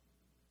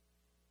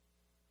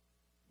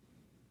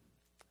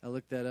 I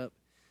looked that up.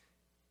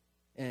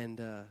 And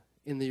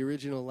in the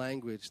original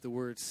language, the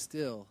word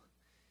still,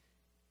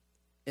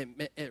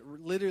 it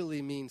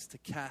literally means to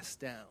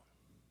cast down.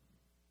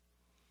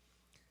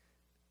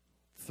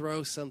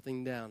 Throw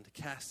something down, to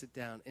cast it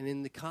down. And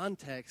in the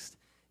context,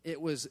 it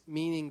was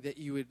meaning that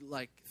you would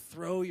like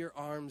throw your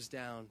arms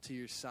down to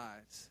your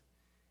sides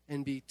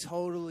and be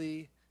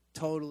totally,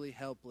 totally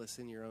helpless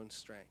in your own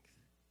strength.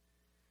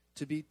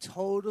 To be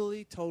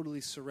totally,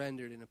 totally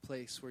surrendered in a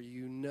place where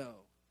you know,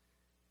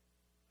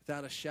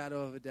 without a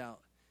shadow of a doubt,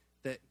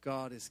 that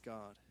God is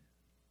God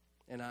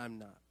and I'm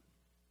not.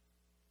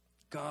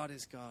 God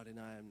is God and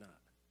I am not.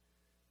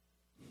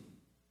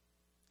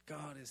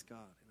 God is God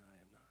and I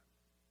am not.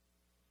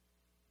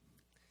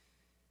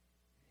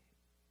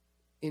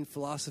 In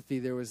philosophy,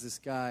 there was this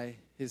guy,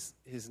 his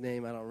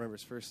name, I don't remember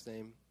his first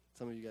name.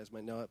 Some of you guys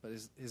might know it, but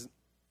his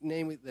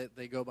name that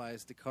they go by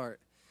is Descartes.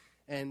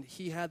 And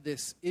he had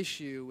this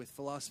issue with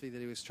philosophy that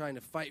he was trying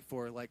to fight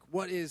for, like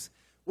what is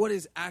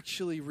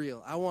actually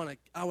real? I want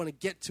to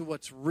get to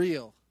what's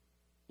real.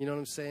 You know what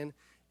I'm saying?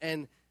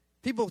 And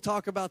people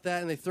talk about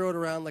that and they throw it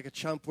around like a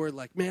chump word,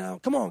 like, man,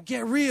 come on,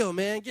 get real,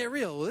 man, get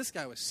real. Well, this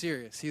guy was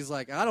serious. He's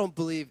like, I don't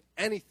believe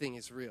anything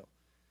is real.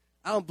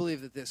 I don't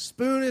believe that this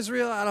spoon is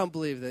real. I don't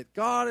believe that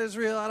God is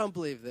real. I don't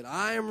believe that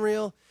I am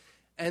real.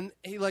 And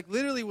he like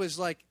literally was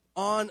like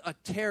on a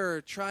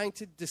terror trying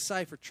to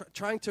decipher,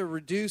 trying to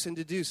reduce and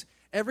deduce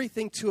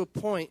everything to a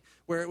point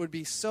where it would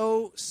be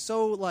so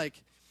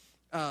like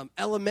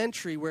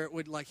elementary, where it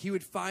would like he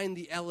would find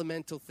the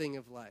elemental thing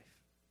of life.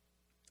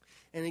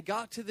 And he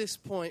got to this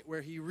point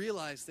where he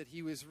realized that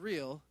he was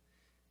real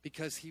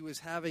because he was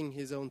having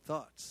his own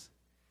thoughts.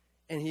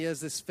 And he has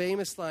this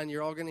famous line,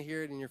 you're all going to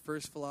hear it in your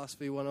first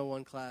Philosophy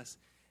 101 class,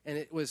 and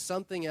it was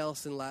something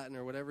else in Latin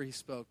or whatever he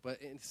spoke, but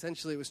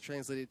essentially it was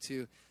translated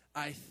to,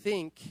 I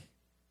think,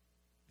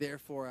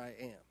 therefore I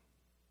am.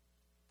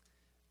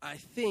 I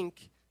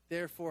think,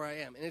 therefore I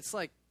am. And it's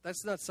like,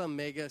 that's not some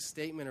mega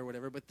statement or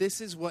whatever, but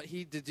this is what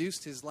he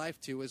deduced his life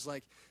to, was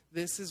like,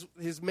 this is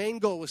his main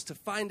goal was to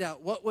find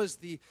out what was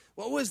the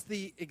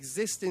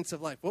existence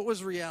of life, what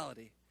was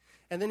reality.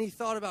 And then he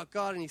thought about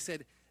God and he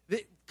said,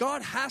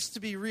 God has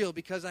to be real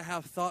because I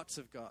have thoughts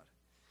of God.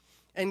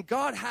 And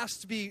God has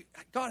to be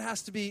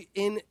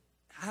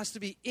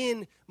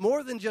in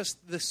more than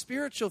just the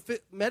spiritual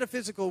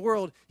metaphysical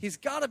world. He's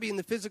got to be in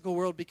the physical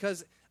world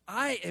because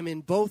I am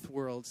in both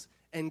worlds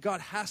and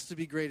God has to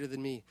be greater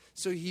than me.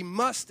 So he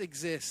must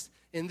exist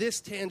in this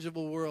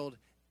tangible world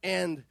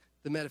and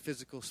the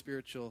metaphysical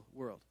spiritual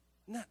world.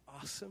 Isn't that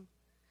awesome?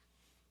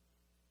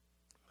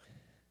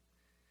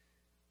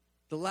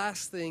 The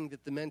last thing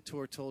that the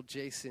mentor told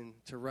Jason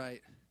to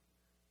write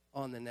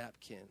on the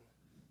napkin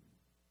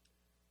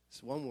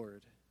is one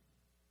word,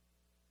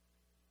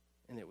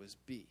 and it was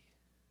be.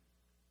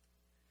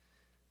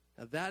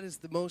 Now that is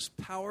the most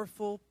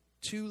powerful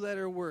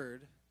 2-letter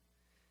word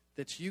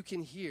that you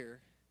can hear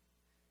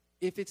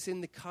if it's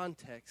in the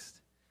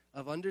context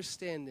of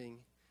understanding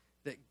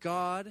that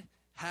God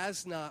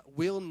has not,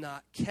 will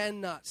not,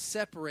 cannot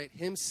separate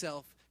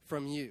himself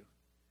from you.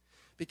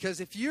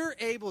 Because if you're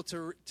able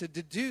to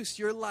deduce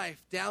your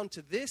life down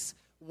to this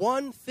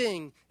one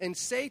thing and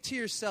say to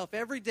yourself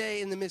every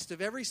day in the midst of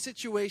every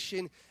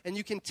situation, and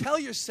you can tell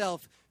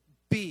yourself,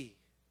 be,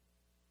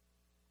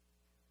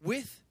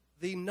 with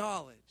the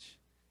knowledge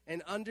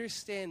and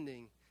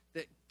understanding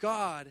that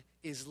God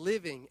is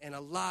living and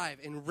alive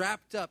and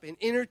wrapped up and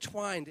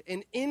intertwined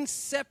and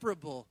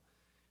inseparable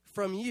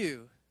from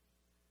you,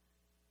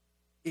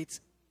 it's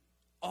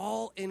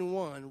all in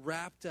one,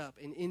 wrapped up,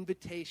 an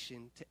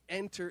invitation to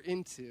enter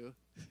into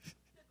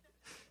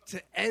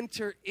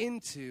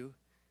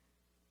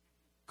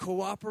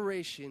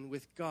cooperation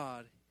with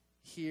God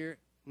here,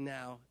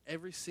 now,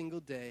 every single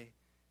day,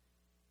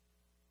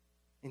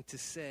 and to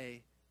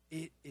say,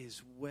 it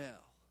is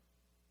well.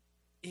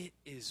 It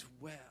is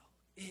well.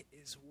 It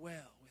is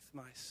well with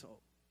my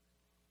soul.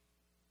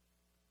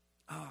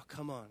 Oh,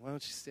 come on. Why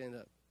don't you stand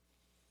up?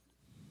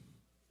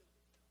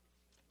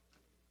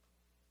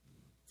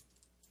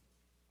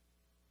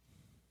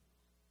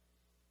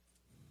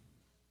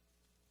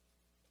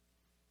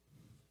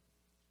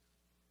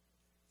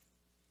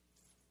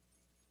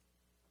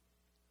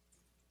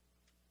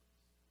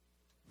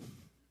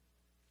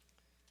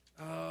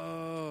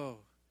 Oh,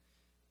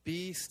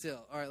 be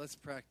still. All right, let's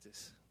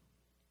practice.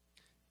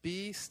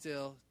 Be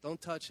still.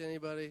 Don't touch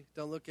anybody.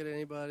 Don't look at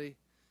anybody.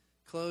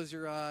 close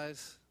your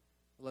eyes.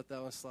 Let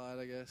that one slide,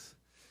 I guess.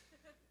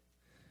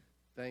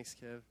 Thanks,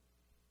 Kev.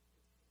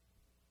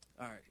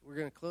 All right, we're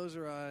going to close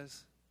our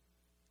eyes.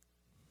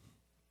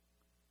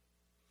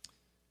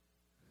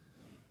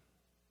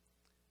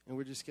 And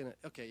we're just going to,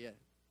 okay, yeah.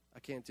 I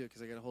can't do it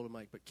because I got to hold a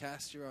mic. But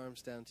cast your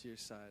arms down to your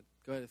side.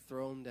 Go ahead and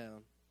throw them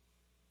down.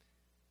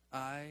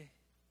 I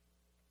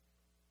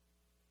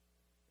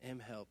am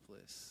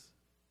helpless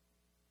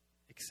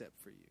except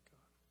for you, God.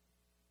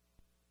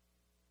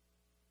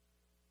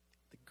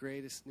 The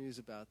greatest news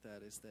about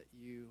that is that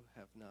you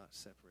have not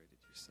separated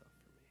yourself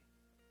from me.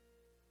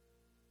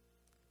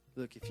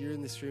 Look, if you're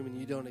in this room and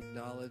you don't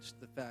acknowledge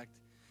the fact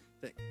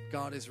that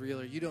God is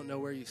real, or you don't know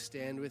where you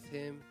stand with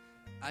him,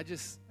 I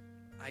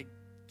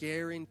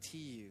guarantee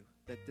you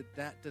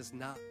that does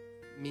not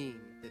mean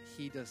that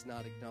he does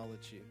not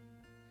acknowledge you.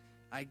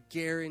 I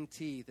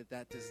guarantee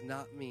that does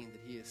not mean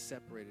that he has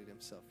separated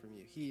himself from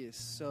you. He is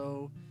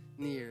so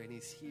near, and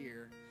he's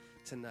here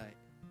tonight.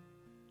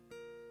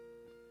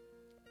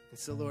 And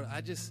so, Lord,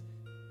 I just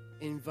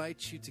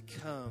invite you to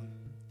come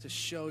to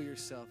show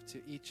yourself to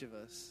each of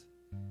us,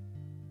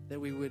 that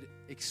we would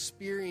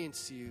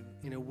experience you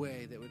in a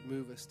way that would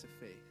move us to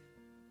faith.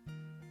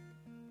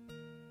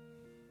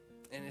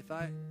 And if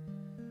I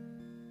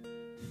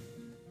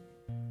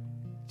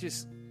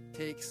just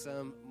take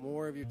some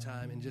more of your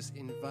time and just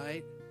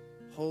invite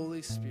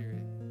Holy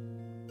Spirit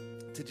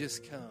to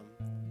just come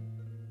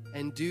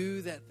and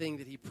do that thing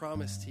that he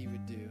promised he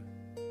would do.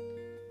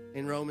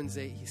 In Romans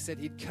 8, he said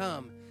he'd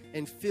come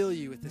and fill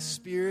you with the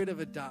spirit of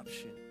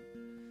adoption,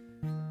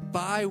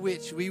 by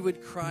which we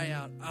would cry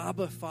out,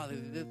 Abba, Father.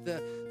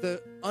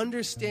 The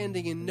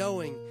understanding and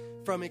knowing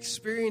from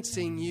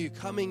experiencing you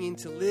coming in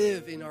to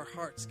live in our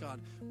hearts,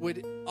 God,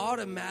 would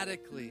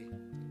automatically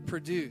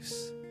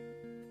produce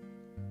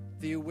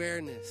the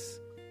awareness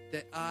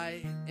that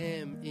I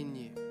am in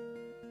you.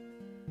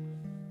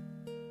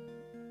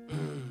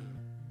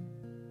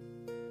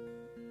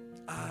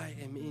 I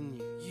am in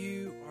you.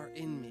 You are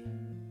in me.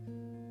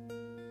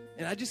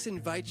 And I just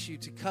invite you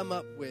to come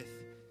up with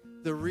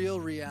the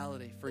real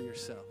reality for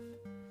yourself.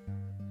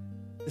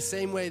 The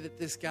same way that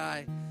this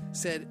guy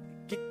said,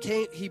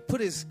 he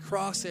put his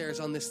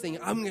crosshairs on this thing.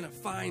 I'm going to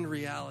find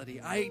reality.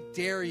 I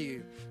dare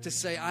you to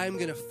say, I'm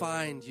going to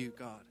find you,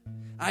 God.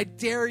 I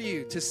dare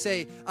you to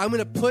say, I'm going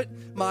to put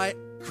my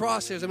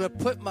crosshairs, I'm going to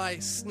put my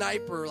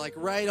sniper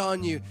right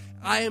on you.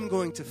 I am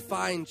going to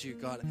find you,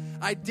 God.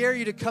 I dare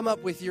you to come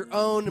up with your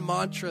own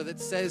mantra that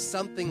says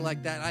something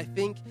like that. I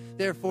think,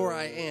 therefore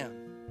I am.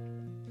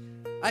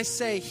 I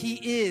say,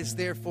 he is,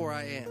 therefore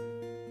I am.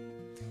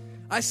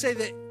 I say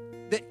that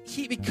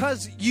he,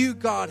 because you,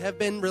 God, have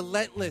been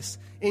relentless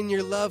in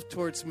your love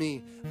towards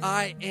me,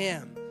 I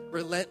am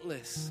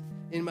relentless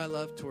in my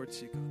love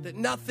towards you, God. That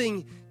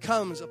nothing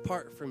comes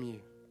apart from you.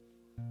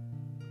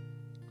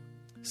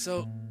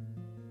 So,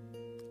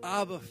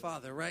 Abba,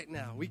 Father, right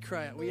now, we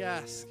cry out, we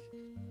ask,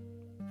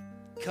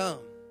 come.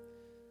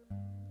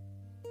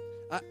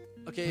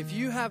 Okay, if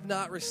you have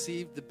not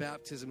received the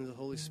baptism of the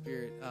Holy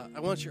Spirit,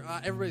 I want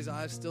everybody's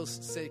eyes still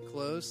stay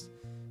closed.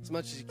 As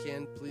much as you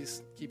can,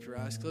 please keep your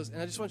eyes closed.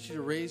 And I just want you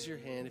to raise your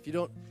hand. If you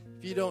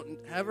don't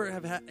ever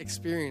have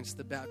experienced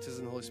the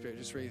baptism of the Holy Spirit,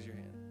 just raise your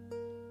hand.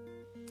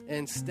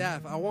 And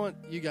staff, I want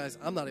you guys,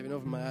 I'm not even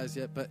opening my eyes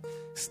yet, but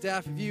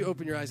staff, if you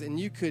open your eyes and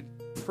you could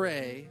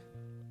pray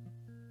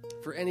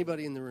for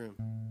anybody in the room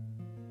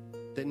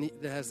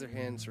that has their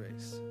hands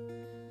raised.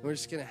 And we're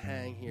just going to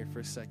hang here for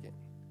a second.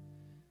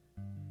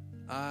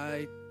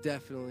 I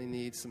definitely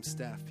need some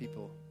staff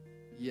people.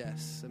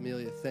 Yes,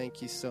 Amelia,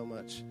 thank you so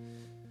much.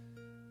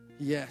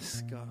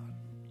 Yes, God.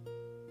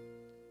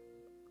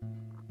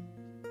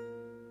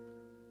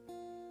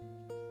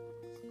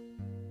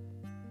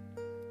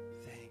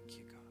 Thank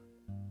you,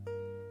 God.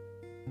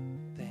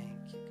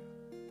 Thank you, God.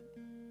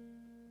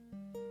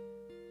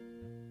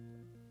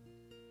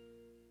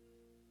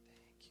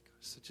 Thank you,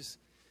 God. So just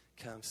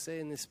come, stay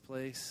in this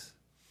place.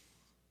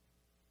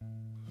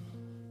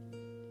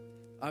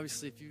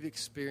 Obviously, if you've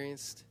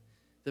experienced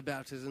the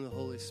baptism of the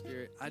Holy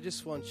Spirit, I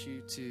just want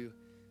you to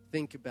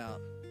think about,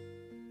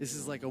 this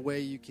is like a way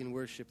you can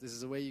worship. This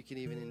is a way you can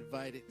even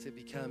invite it to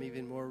become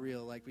even more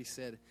real. Like we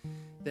said,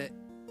 that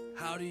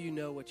how do you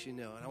know what you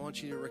know? And I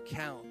want you to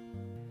recount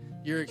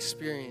your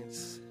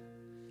experience.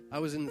 I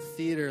was in the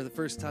theater the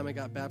first time I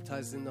got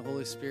baptized in the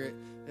Holy Spirit,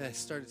 and I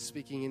started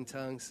speaking in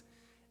tongues.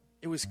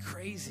 It was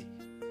crazy.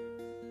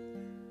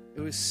 It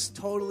was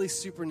totally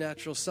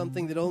supernatural,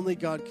 something that only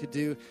God could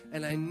do.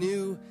 And I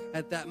knew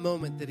at that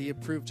moment that he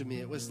approved of me.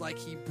 It was like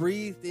he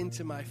breathed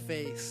into my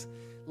face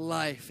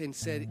life and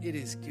said, it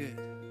is good.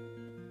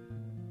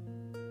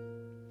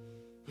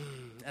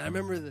 And I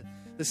remember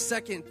the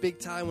second big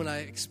time when I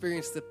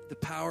experienced the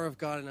power of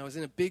God, and I was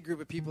in a big group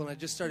of people, and I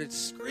just started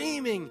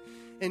screaming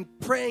and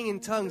praying in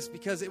tongues,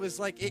 because it was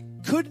like it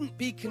couldn't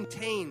be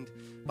contained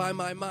by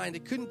my mind.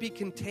 It couldn't be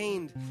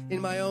contained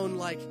in my own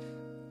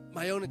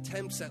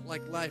attempts at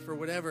life or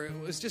whatever. It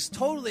was just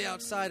totally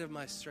outside of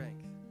my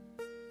strength.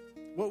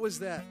 What was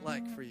that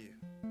like for you?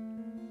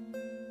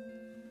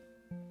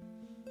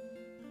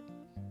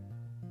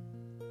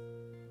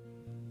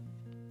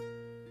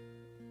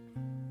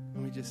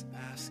 we just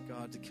ask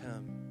God to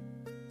come.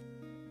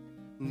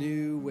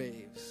 New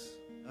waves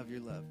of your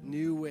love,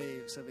 new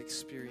waves of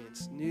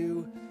experience,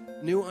 new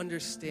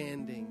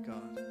understanding,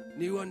 God,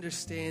 new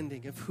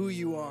understanding of who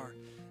you are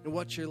and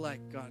what you're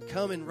like, God.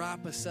 Come and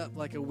wrap us up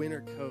like a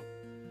winter coat.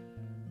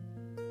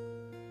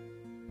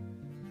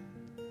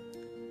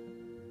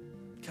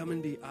 Come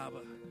and be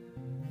Abba.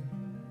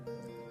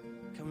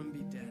 Come and be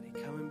Daddy.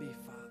 Come and be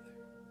Father.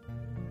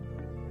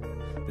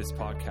 This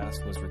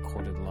podcast was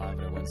recorded live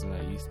at a Wednesday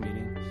night youth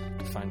meeting.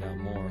 To find out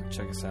more,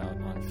 check us out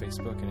on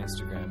Facebook and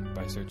Instagram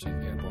by searching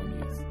Airborne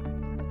Youth.